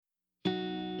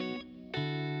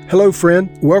Hello, friend.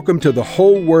 Welcome to the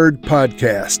Whole Word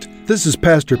Podcast. This is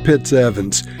Pastor Pitts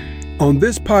Evans. On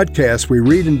this podcast, we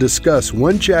read and discuss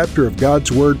one chapter of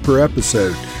God's Word per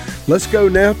episode. Let's go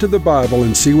now to the Bible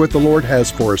and see what the Lord has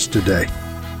for us today.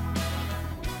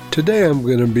 Today I'm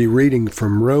going to be reading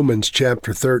from Romans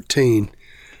chapter 13.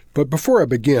 But before I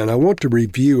begin, I want to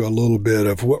review a little bit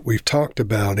of what we've talked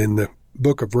about in the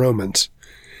book of Romans.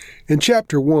 In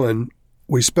chapter 1,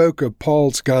 we spoke of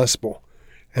Paul's gospel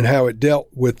and how it dealt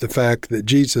with the fact that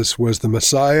Jesus was the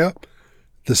Messiah,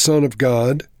 the Son of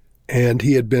God, and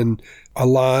he had been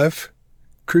alive,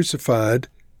 crucified,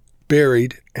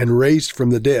 buried, and raised from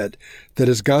the dead, that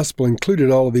his gospel included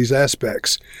all of these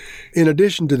aspects. In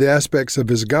addition to the aspects of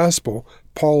his gospel,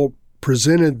 Paul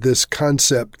presented this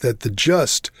concept that the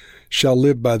just shall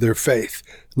live by their faith.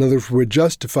 In other words, we're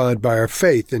justified by our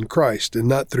faith in Christ and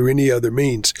not through any other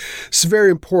means. It's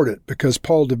very important because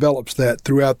Paul develops that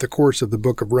throughout the course of the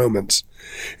book of Romans.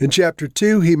 In chapter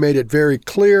 2, he made it very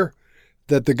clear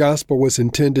that the gospel was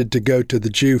intended to go to the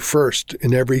Jew first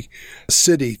in every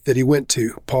city that he went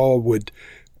to. Paul would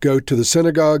go to the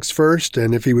synagogues first,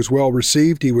 and if he was well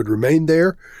received, he would remain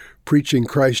there, preaching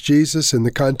Christ Jesus in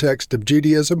the context of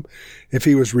Judaism. If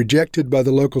he was rejected by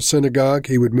the local synagogue,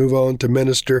 he would move on to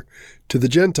minister to the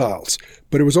Gentiles.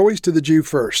 But it was always to the Jew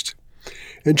first.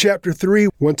 In chapter 3,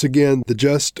 once again, the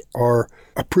just are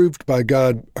approved by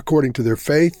God according to their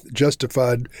faith,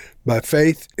 justified by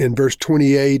faith. In verse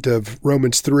 28 of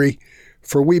Romans 3,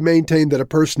 for we maintain that a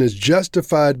person is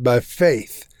justified by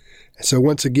faith. So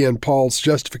once again, Paul's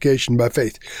justification by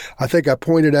faith. I think I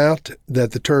pointed out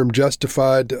that the term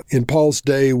justified in Paul's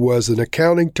day was an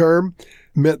accounting term,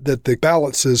 meant that the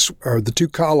balances, or the two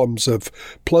columns of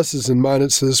pluses and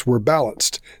minuses, were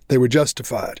balanced. They were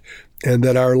justified, and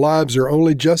that our lives are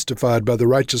only justified by the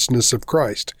righteousness of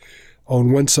Christ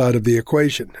on one side of the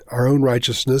equation. Our own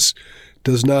righteousness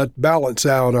does not balance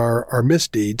out our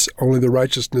misdeeds, only the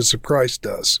righteousness of Christ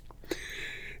does.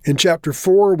 In chapter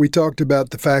 4, we talked about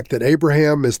the fact that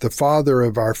Abraham is the father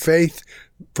of our faith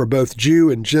for both Jew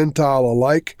and Gentile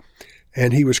alike,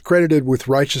 and he was credited with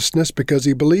righteousness because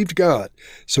he believed God.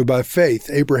 So by faith,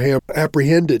 Abraham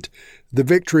apprehended the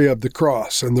victory of the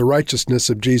cross and the righteousness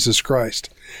of Jesus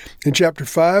Christ. In chapter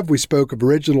 5, we spoke of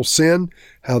original sin,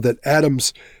 how that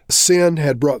Adam's sin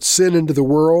had brought sin into the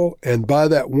world, and by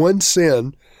that one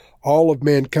sin, all of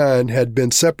mankind had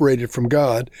been separated from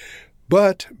God.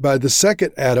 But by the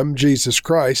second Adam, Jesus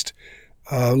Christ,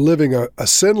 living a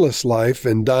sinless life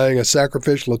and dying a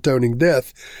sacrificial atoning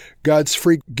death, God's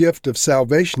free gift of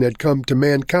salvation had come to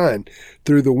mankind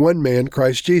through the one man,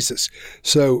 Christ Jesus.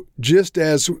 So just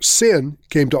as sin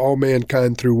came to all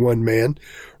mankind through one man,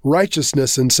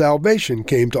 righteousness and salvation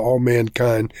came to all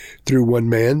mankind through one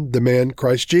man, the man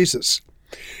Christ Jesus.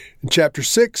 In chapter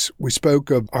 6, we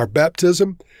spoke of our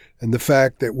baptism and the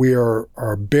fact that we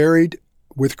are buried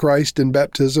with Christ in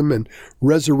baptism and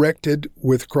resurrected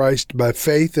with Christ by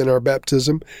faith in our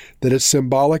baptism, that it's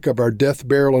symbolic of our death,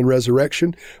 burial, and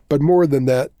resurrection. But more than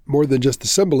that, more than just the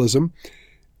symbolism,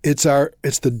 it's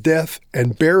the death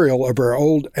and burial of our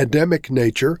old Adamic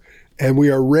nature, and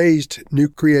we are raised new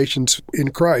creations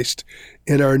in Christ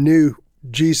in our new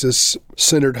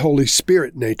Jesus-centered Holy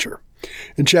Spirit nature.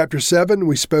 In chapter 7,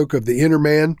 we spoke of the inner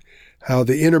man, how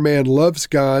the inner man loves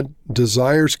God,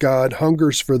 desires God,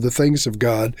 hungers for the things of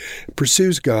God,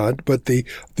 pursues God, but the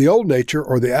old nature,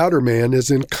 or the outer man,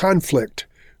 is in conflict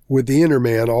with the inner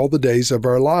man all the days of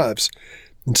our lives.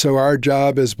 And so our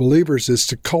job as believers is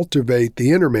to cultivate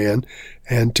the inner man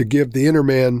and to give the inner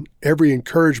man every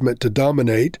encouragement to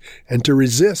dominate and to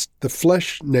resist the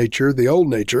flesh nature, the old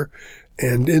nature,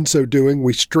 and in so doing,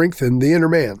 we strengthen the inner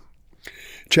man.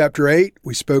 Chapter 8,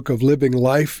 we spoke of living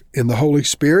life in the Holy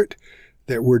Spirit,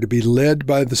 that we're to be led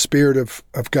by the Spirit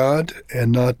of God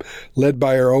and not led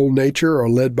by our old nature or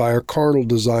led by our carnal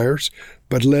desires,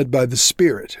 but led by the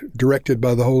Spirit, directed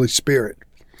by the Holy Spirit.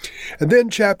 And then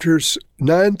chapters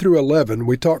 9 through 11,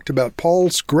 we talked about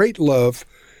Paul's great love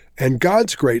and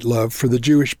God's great love for the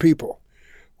Jewish people.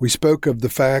 We spoke of the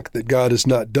fact that God is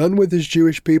not done with his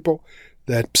Jewish people,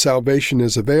 that salvation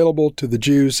is available to the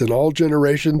Jews in all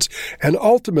generations, and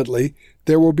ultimately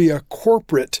there will be a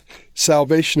corporate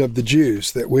salvation of the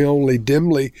Jews that we only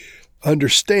dimly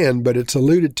understand, but it's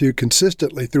alluded to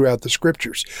consistently throughout the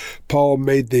Scriptures. Paul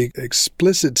made the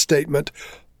explicit statement,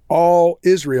 all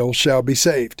Israel shall be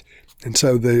saved. And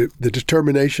so the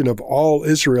determination of all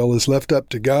Israel is left up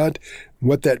to God.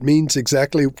 What that means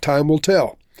exactly, time will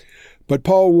tell. But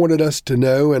Paul wanted us to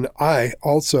know, and I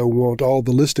also want all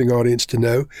the listening audience to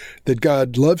know, that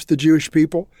God loves the Jewish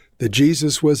people, that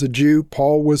Jesus was a Jew,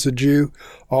 Paul was a Jew.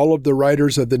 All of the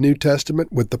writers of the New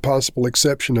Testament, with the possible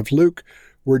exception of Luke,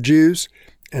 were Jews,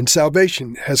 and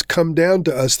salvation has come down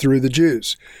to us through the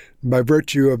Jews. By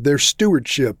virtue of their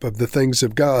stewardship of the things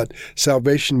of God,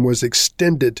 salvation was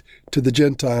extended to the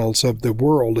Gentiles of the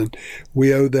world, and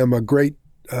we owe them a great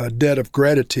debt of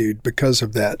gratitude because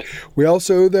of that. We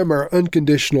also owe them our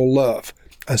unconditional love.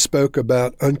 I spoke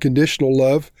about unconditional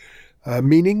love,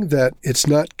 meaning that it's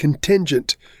not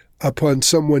contingent upon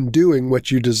someone doing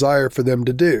what you desire for them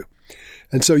to do.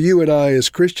 And so you and I as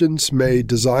Christians may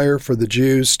desire for the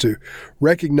Jews to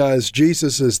recognize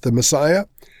Jesus as the Messiah,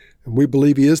 and we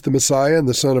believe he is the Messiah and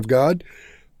the Son of God,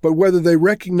 but whether they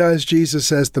recognize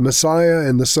Jesus as the Messiah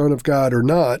and the Son of God or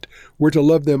not, we're to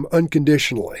love them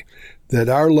unconditionally, that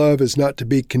our love is not to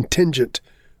be contingent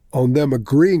on them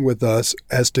agreeing with us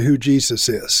as to who Jesus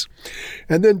is.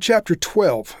 And then chapter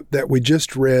 12 that we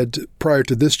just read prior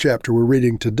to this chapter we're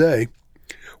reading today,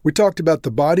 we talked about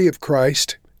the body of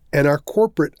Christ and our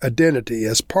corporate identity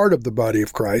as part of the body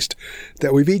of Christ,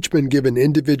 that we've each been given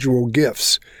individual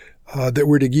gifts that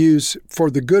we're to use for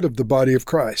the good of the body of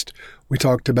Christ. We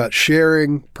talked about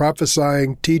sharing,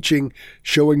 prophesying, teaching,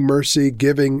 showing mercy,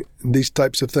 giving, and these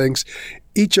types of things.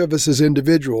 Each of us as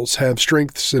individuals have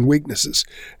strengths and weaknesses,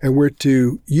 and we're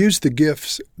to use the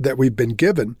gifts that we've been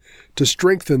given to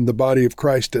strengthen the body of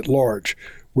Christ at large.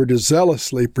 We're to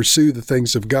zealously pursue the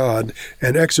things of God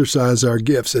and exercise our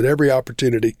gifts at every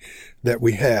opportunity that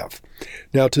we have.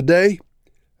 Now today,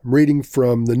 I'm reading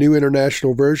from the New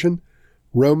International Version,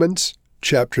 Romans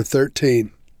chapter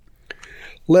 13.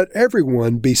 Let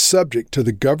everyone be subject to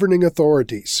the governing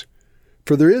authorities,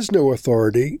 for there is no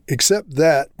authority except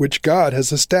that which God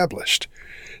has established.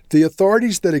 The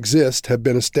authorities that exist have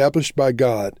been established by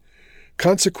God.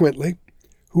 Consequently,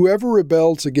 whoever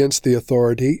rebels against the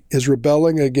authority is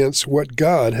rebelling against what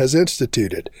God has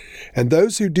instituted, and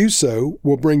those who do so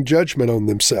will bring judgment on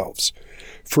themselves.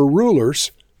 For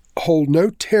rulers hold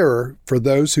no terror for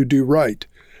those who do right,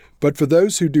 but for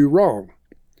those who do wrong.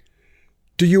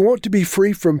 Do you want to be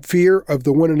free from fear of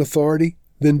the one in authority?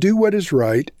 Then do what is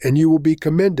right, and you will be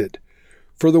commended.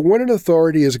 For the one in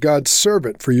authority is God's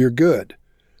servant for your good.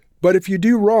 But if you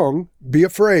do wrong, be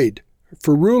afraid,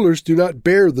 for rulers do not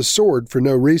bear the sword for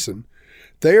no reason.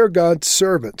 They are God's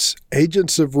servants,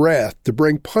 agents of wrath, to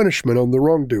bring punishment on the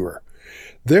wrongdoer.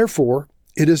 Therefore,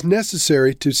 it is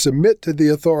necessary to submit to the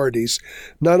authorities,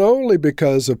 not only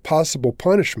because of possible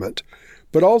punishment,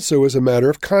 but also as a matter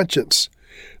of conscience.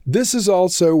 This is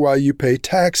also why you pay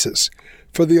taxes,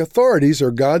 for the authorities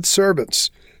are God's servants,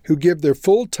 who give their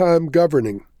full-time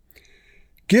governing.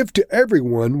 Give to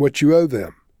everyone what you owe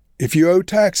them. If you owe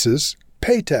taxes,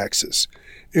 pay taxes.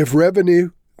 If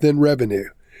revenue, then revenue.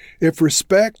 If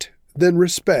respect, then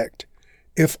respect.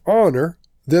 If honor,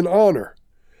 then honor.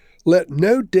 Let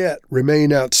no debt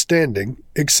remain outstanding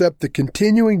except the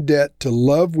continuing debt to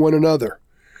love one another.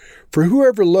 For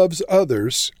whoever loves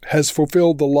others has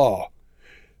fulfilled the law.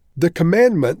 The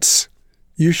commandments,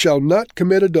 you shall not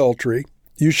commit adultery,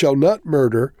 you shall not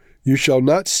murder, you shall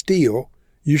not steal,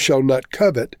 you shall not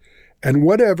covet, and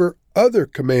whatever other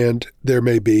command there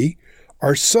may be,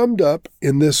 are summed up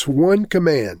in this one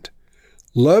command: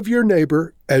 love your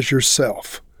neighbor as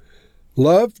yourself.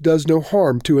 Love does no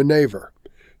harm to a neighbor.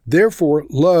 Therefore,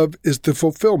 love is the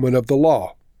fulfillment of the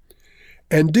law.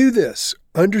 And do this,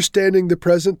 understanding the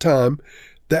present time,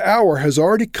 the hour has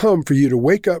already come for you to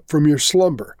wake up from your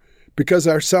slumber, because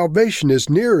our salvation is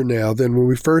nearer now than when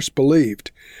we first believed.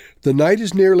 The night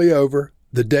is nearly over,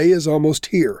 the day is almost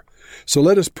here. So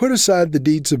let us put aside the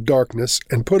deeds of darkness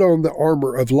and put on the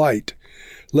armor of light.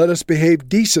 Let us behave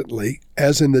decently,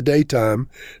 as in the daytime,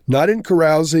 not in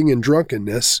carousing and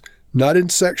drunkenness, not in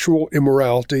sexual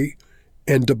immorality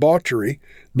and debauchery,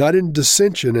 not in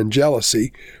dissension and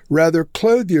jealousy. Rather,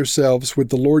 clothe yourselves with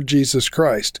the Lord Jesus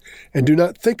Christ, and do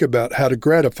not think about how to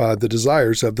gratify the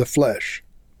desires of the flesh.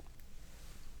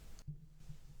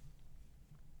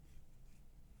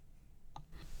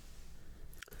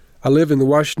 I live in the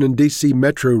Washington, D.C.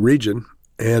 metro region,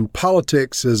 and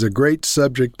politics is a great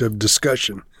subject of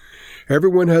discussion.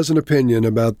 Everyone has an opinion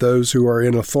about those who are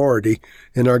in authority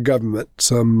in our government,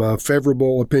 some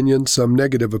favorable opinions, some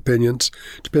negative opinions,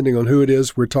 depending on who it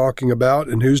is we're talking about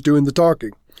and who's doing the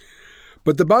talking.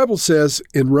 But the Bible says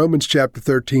in Romans chapter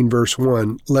 13, verse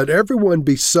 1, let everyone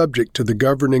be subject to the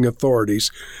governing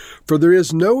authorities, for there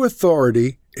is no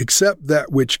authority except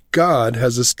that which God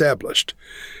has established.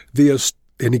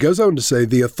 And he goes on to say,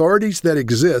 the authorities that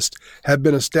exist have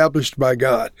been established by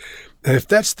God. And if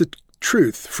that's the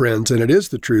truth, friends, and it is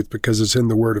the truth because it's in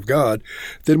the Word of God,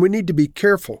 then we need to be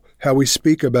careful how we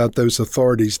speak about those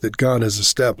authorities that God has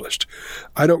established.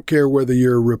 I don't care whether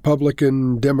you're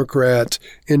Republican, Democrat,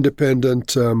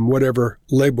 Independent, whatever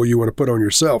label you want to put on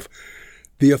yourself.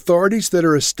 The authorities that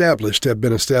are established have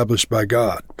been established by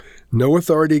God. No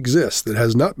authority exists that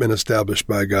has not been established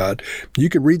by God. You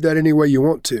can read that any way you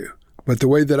want to. But the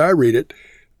way that I read it,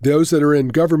 those that are in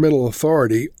governmental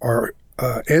authority are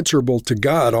answerable to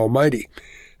God Almighty.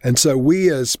 And so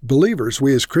we as believers,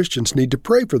 we as Christians need to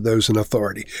pray for those in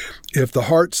authority. If the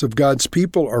hearts of God's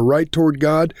people are right toward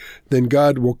God, then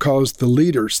God will cause the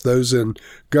leaders, those in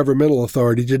governmental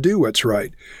authority, to do what's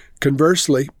right.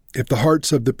 Conversely, if the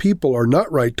hearts of the people are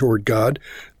not right toward God,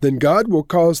 then God will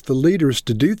cause the leaders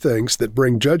to do things that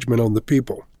bring judgment on the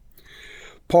people.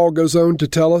 Paul goes on to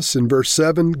tell us in verse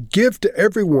 7, "Give to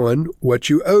everyone what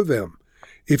you owe them.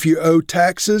 If you owe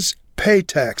taxes, pay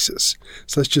taxes."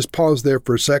 So let's just pause there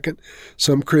for a second.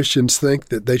 Some Christians think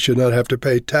that they should not have to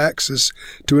pay taxes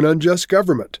to an unjust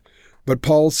government. But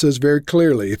Paul says very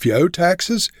clearly, if you owe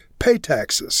taxes, pay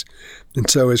taxes. And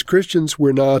so as Christians,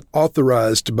 we're not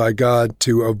authorized by God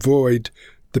to avoid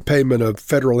the payment of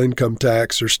federal income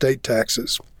tax or state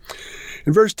taxes.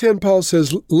 In verse 10, Paul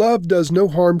says, "Love does no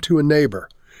harm to a neighbor.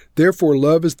 Therefore,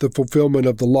 love is the fulfillment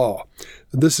of the law."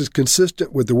 This is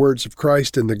consistent with the words of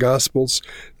Christ in the Gospels,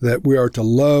 that we are to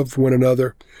love one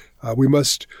another. We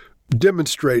must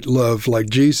demonstrate love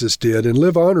like Jesus did and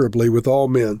live honorably with all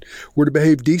men. We're to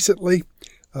behave decently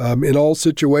in all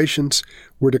situations.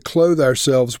 We're to clothe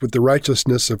ourselves with the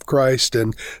righteousness of Christ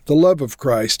and the love of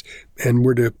Christ, and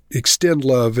we're to extend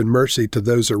love and mercy to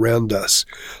those around us.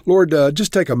 Lord,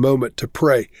 just take a moment to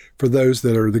pray for those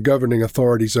that are the governing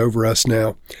authorities over us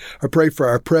now. I pray for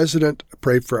our president. I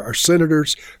pray for our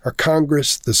senators, our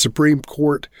Congress, the Supreme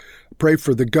Court. I pray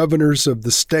for the governors of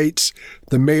the states,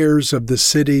 the mayors of the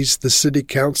cities, the city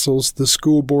councils, the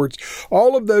school boards,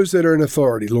 all of those that are in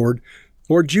authority, Lord.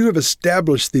 Lord, you have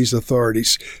established these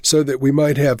authorities so that we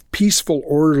might have peaceful,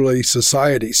 orderly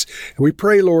societies. And we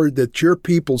pray, Lord, that your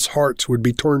people's hearts would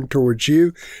be turned towards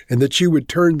you and that you would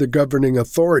turn the governing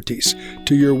authorities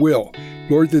to your will.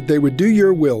 Lord, that they would do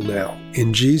your will now.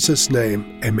 In Jesus'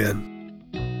 name, amen.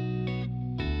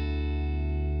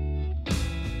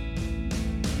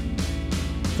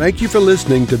 Thank you for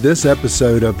listening to this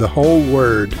episode of The Whole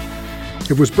Word.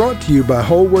 It was brought to you by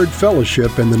Whole Word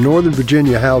Fellowship and the Northern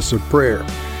Virginia House of Prayer.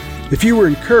 If you were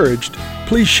encouraged,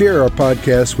 please share our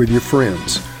podcast with your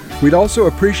friends. We'd also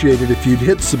appreciate it if you'd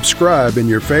hit subscribe in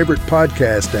your favorite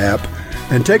podcast app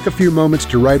and take a few moments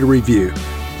to write a review.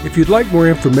 If you'd like more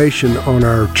information on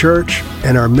our church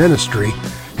and our ministry,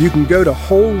 you can go to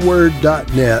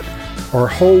wholeword.net or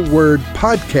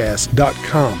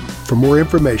wholewordpodcast.com for more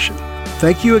information.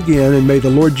 Thank you again, and may the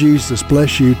Lord Jesus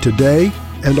bless you today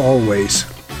and always.